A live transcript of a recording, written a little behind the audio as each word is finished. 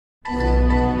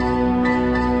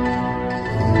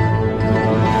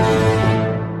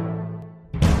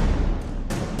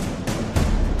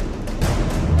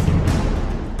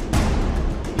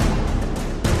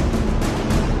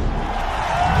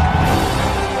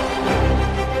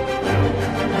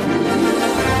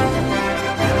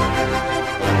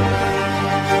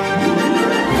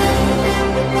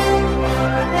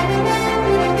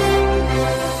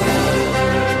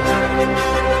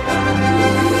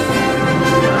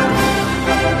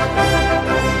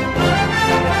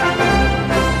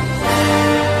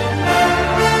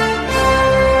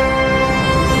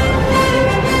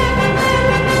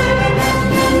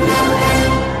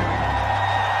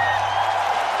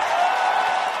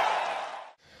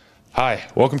Hi,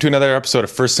 welcome to another episode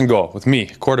of First and Goal with me,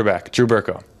 quarterback Drew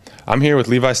Burko. I'm here with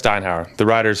Levi Steinhauer, the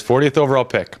Riders' 40th overall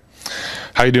pick.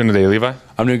 How are you doing today, Levi?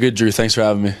 I'm doing good, Drew. Thanks for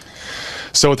having me.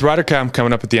 So with Rider Camp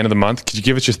coming up at the end of the month, could you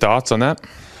give us your thoughts on that?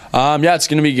 Yeah, it's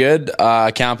going to be good.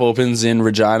 Camp opens in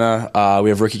Regina. We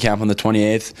have rookie camp on the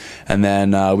 28th, and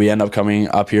then we end up coming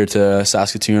up here to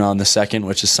Saskatoon on the 2nd,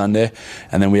 which is Sunday.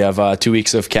 And then we have 2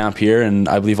 weeks of camp here, and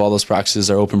I believe all those practices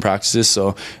are open practices,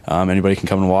 so anybody can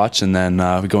come and watch. And then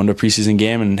we go into a preseason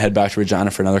game and head back to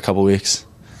Regina for another couple weeks.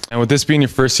 And with this being your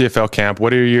first CFL camp,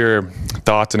 what are your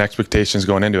thoughts and expectations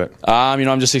going into it?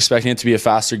 I'm just expecting it to be a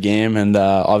faster game, and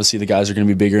obviously the guys are going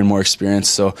to be bigger and more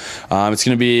experienced. So it's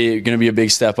going to be a big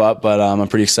step up, but I'm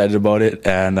pretty excited about it,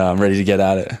 and I'm ready to get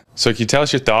at it. So can you tell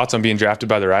us your thoughts on being drafted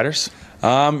by the Riders?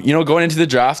 Going into the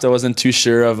draft, I wasn't too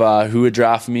sure of who would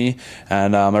draft me,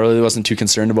 and I really wasn't too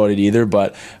concerned about it either.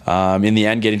 But in the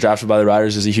end, getting drafted by the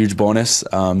Riders is a huge bonus.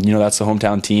 That's the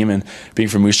hometown team, and being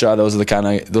from Moose Jaw, those are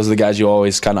the guys you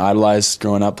always kind of idolize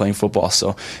growing up playing football.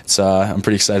 So I'm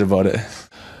pretty excited about it.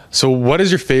 So what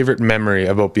is your favorite memory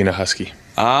about being a Husky?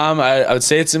 I would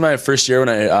say it's in my first year when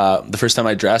the first time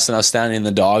I dressed, and I was standing in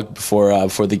the dog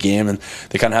before the game, and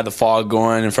they kind of had the fog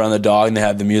going in front of the dog, and they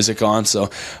had the music on, so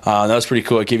that was pretty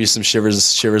cool. It gave you some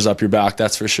shivers up your back,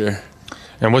 that's for sure.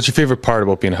 And what's your favorite part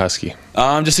about being a Husky?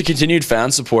 Just the continued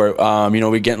fan support.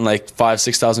 We're getting like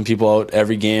 5,000-6,000 people out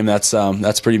every game. That's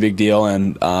a pretty big deal,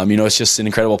 and it's just an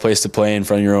incredible place to play in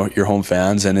front of your home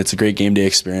fans, and it's a great game day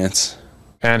experience.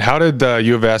 And how did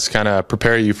U of S kind of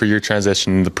prepare you for your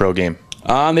transition to the pro game?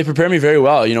 They prepare me very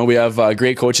well. We have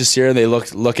great coaches here. They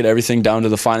look at everything down to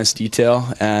the finest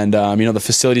detail, and the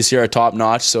facilities here are top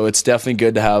notch. So it's definitely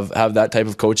good to have that type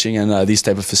of coaching and these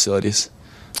type of facilities.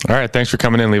 All right, thanks for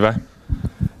coming in, Levi.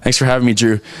 Thanks for having me,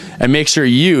 Drew. And make sure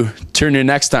you turn your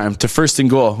next time to First and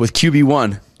Goal with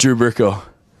QB1 Drew Burko.